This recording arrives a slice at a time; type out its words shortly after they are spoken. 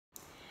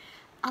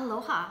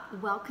Aloha,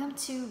 welcome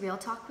to Real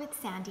Talk with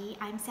Sandy.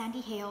 I'm Sandy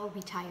Hale,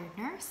 retired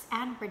nurse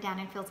and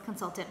Verdun & Fields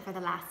consultant for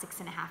the last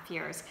 6.5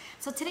 years.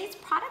 So today's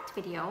product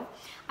video,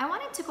 I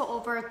wanted to go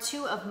over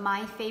two of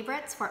my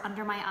favorites for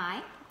under my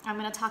eye. I'm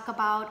going to talk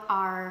about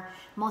our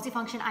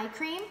multifunction eye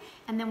cream,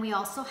 and then we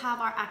also have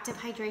our active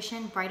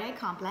hydration bright eye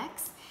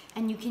complex,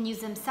 and you can use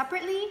them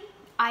separately.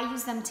 I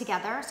use them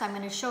together, so I'm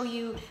going to show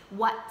you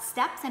what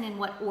steps and in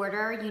what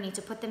order you need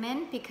to put them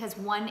in because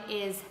one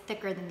is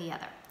thicker than the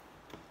other.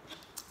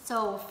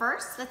 So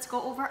first, let's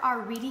go over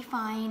our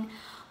Redefine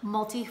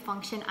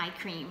multifunction eye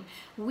cream.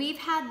 We've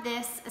had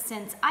this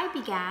since I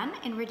began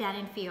in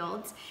Verdun &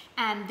 Fields,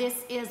 and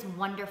this is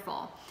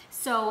wonderful.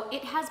 So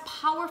it has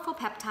powerful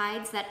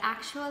peptides that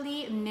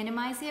actually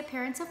minimize the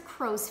appearance of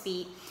crow's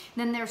feet.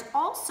 Then there's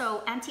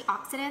also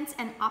antioxidants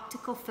and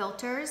optical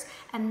filters,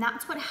 and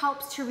that's what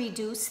helps to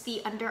reduce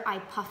the under eye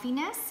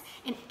puffiness.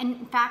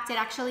 In fact, it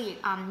actually,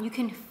 you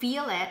can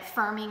feel it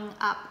firming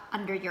up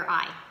under your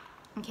eye.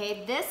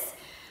 Okay, this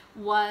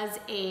was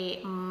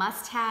a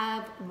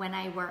must-have when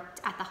I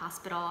worked at the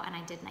hospital and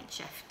I did night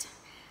shift.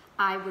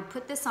 I would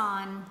put this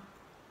on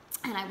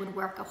and I would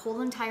work a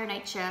whole entire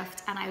night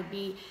shift, and I would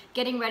be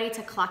getting ready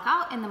to clock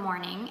out in the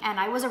morning, and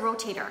I was a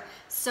rotator.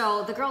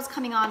 So the girls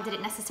coming on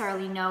didn't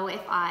necessarily know if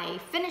I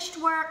finished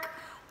work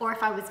or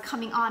if I was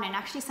coming on, and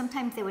actually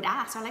sometimes they would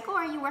ask, they're like, oh,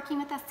 are you working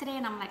with us today?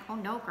 And I'm like, oh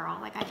no, girl,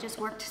 like I just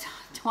worked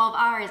 12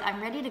 hours, I'm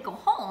ready to go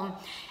home.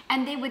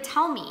 And they would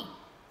tell me,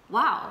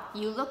 wow,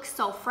 you look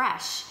so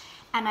fresh.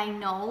 And I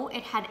know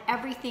it had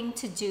everything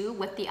to do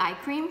with the eye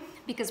cream,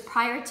 because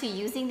prior to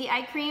using the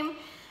eye cream,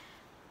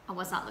 I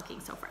was not looking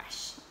so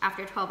fresh.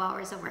 After 12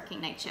 hours of working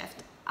night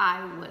shift,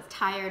 I was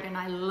tired and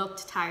I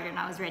looked tired and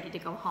I was ready to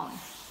go home.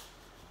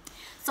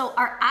 So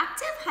our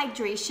active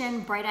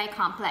hydration bright eye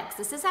complex,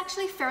 this is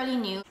actually fairly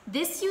new.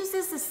 This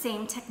uses the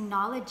same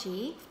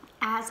technology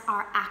as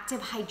our active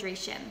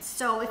hydration.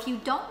 So if you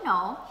don't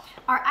know,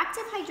 our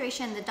active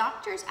hydration, the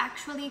doctors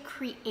actually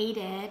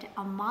created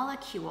a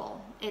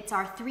molecule. It's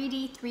our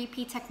 3D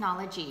 3P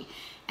technology.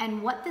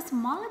 And what this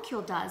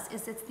molecule does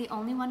is it's the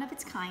only one of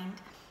its kind.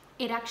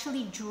 It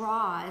actually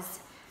draws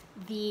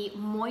the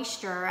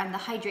moisture and the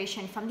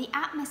hydration from the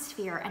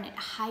atmosphere, and it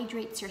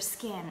hydrates your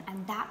skin,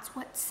 and that's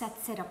what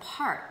sets it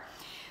apart.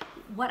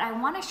 What I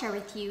want to share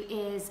with you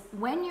is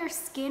when your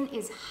skin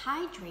is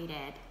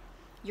hydrated,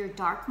 your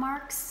dark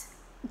marks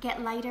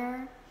get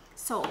lighter,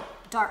 so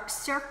dark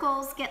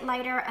circles get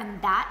lighter,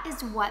 and that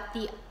is what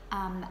the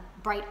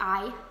bright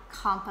eye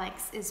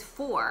complex is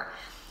for.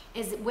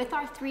 Is with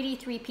our 3D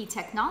 3P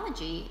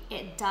technology,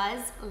 it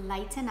does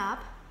lighten up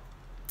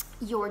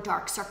your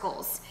dark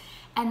circles.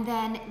 And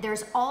then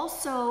there's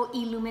also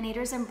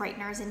illuminators and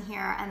brighteners in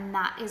here, and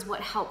that is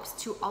what helps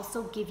to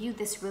also give you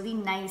this really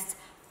nice,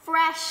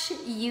 fresh,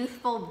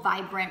 youthful,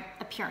 vibrant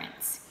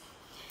appearance.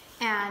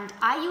 And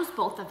I use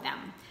both of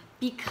them.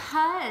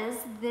 Because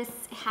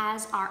this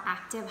has our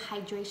active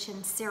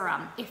hydration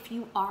serum, if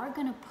you are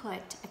gonna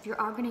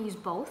use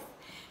both,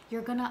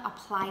 you're gonna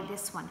apply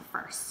this one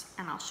first,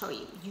 and I'll show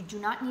you. You do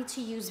not need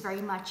to use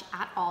very much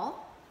at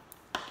all,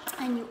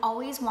 and you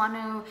always want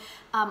to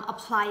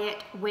apply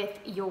it with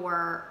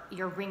your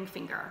ring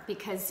finger,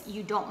 because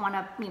you don't want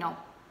to,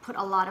 put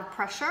a lot of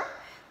pressure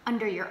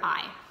under your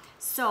eye.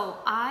 So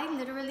I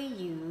literally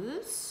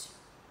use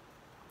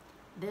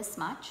this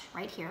much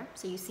right here,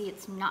 so you see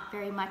it's not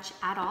very much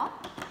at all,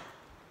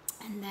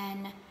 and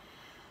then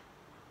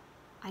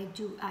I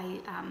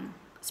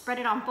spread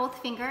it on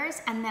both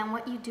fingers, and then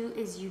what you do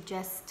is you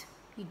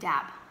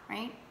dab,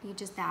 right? You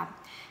just dab.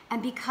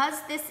 And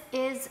because this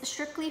is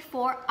strictly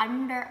for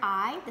under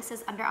eye, this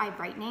is under eye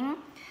brightening,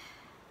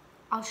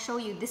 I'll show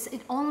you this,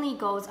 it only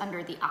goes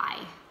under the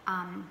eye,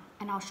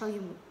 and I'll show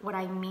you what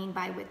I mean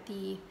by with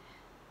the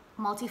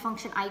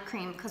multifunction eye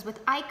cream, because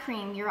with eye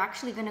cream you're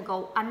actually going to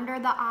go under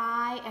the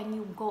eye and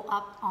you go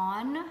up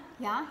on,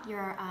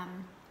 you're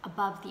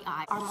above the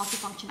eye. Our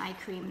multifunction eye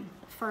cream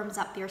firms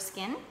up your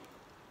skin.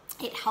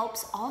 It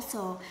helps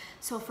also,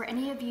 so for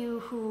any of you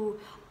who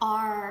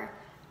are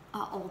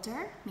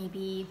older,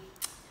 maybe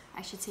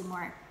I should say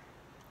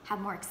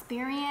have more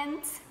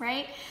experience,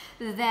 right?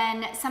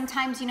 Then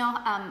sometimes,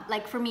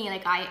 like for me,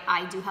 like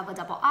I do have a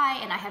double eye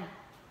and I have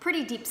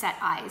pretty deep set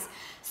eyes.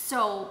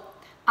 So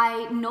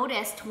I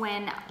noticed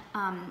when,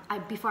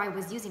 before I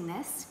was using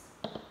this,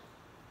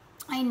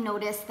 I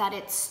noticed that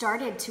it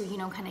started to,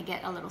 kind of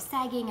get a little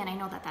sagging, and I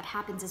know that that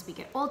happens as we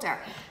get older.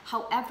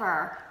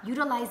 However,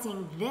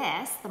 utilizing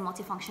this, the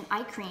multifunction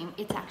eye cream,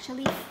 it's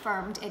actually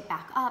firmed it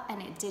back up,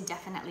 and it did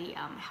definitely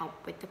help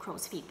with the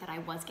crow's feet that I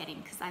was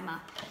getting, because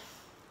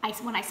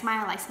when I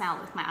smile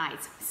with my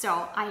eyes.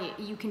 So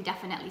you can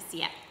definitely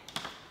see it.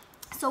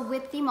 So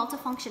with the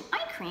multifunction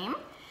eye cream,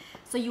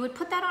 so you would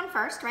put that on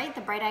first, right?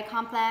 The bright eye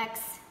complex,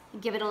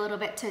 give it a little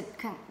bit to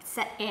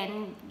set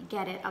in,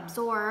 get it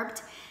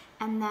absorbed.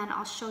 And then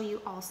I'll show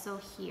you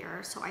also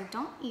here. So I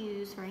don't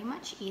use very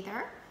much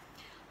either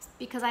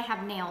because I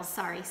have nails,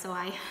 sorry. So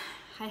I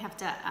have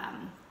to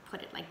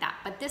put it like that.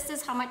 But this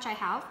is how much I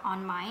have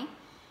on my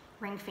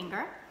ring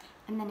finger.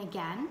 And then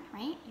again,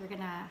 right, you're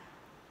gonna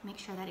Make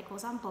sure that it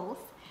goes on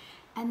both.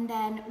 And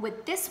then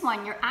with this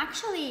one, you're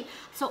actually,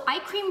 so eye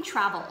cream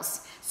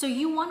travels. So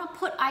you wanna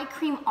put eye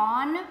cream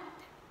on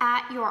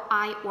at your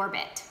eye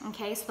orbit,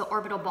 okay? So the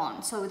orbital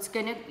bone. So it's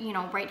gonna, you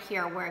know, right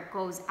here where it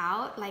goes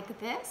out like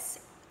this.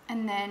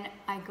 And then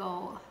I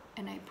go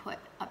and I put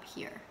up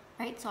here,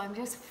 right? So I'm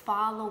just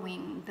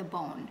following the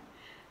bone,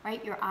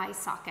 right? Your eye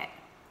socket.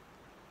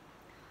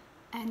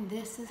 And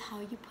this is how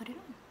you put it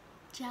on,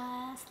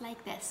 just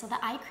like this. So the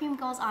eye cream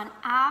goes on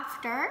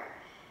after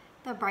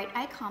the Bright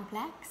Eye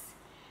Complex.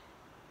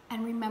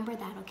 And remember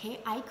that,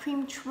 okay? Eye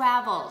cream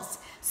travels.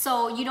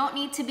 So you don't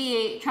need to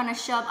be trying to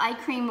shove eye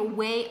cream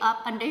way up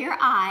under your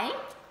eye.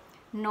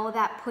 Know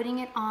that putting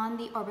it on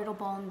the orbital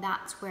bone,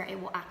 that's where it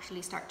will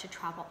actually start to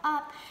travel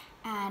up.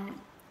 And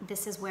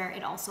this is where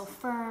it also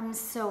firms.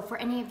 So for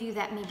any of you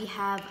that maybe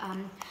have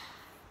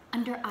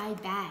under eye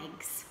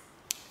bags,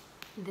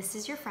 this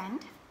is your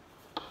friend.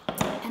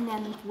 And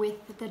then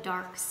with the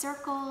dark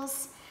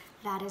circles,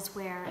 that is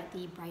where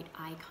the Bright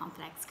Eye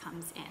Complex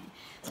comes in.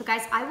 So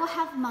guys, I will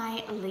have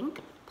my link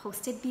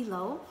posted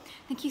below.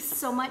 Thank you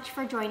so much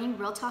for joining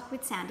Real Talk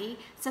with Sandy.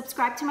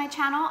 Subscribe to my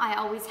channel. I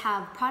always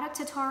have product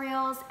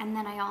tutorials, and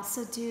then I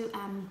also do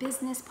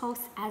business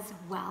posts as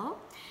well.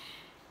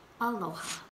 Aloha.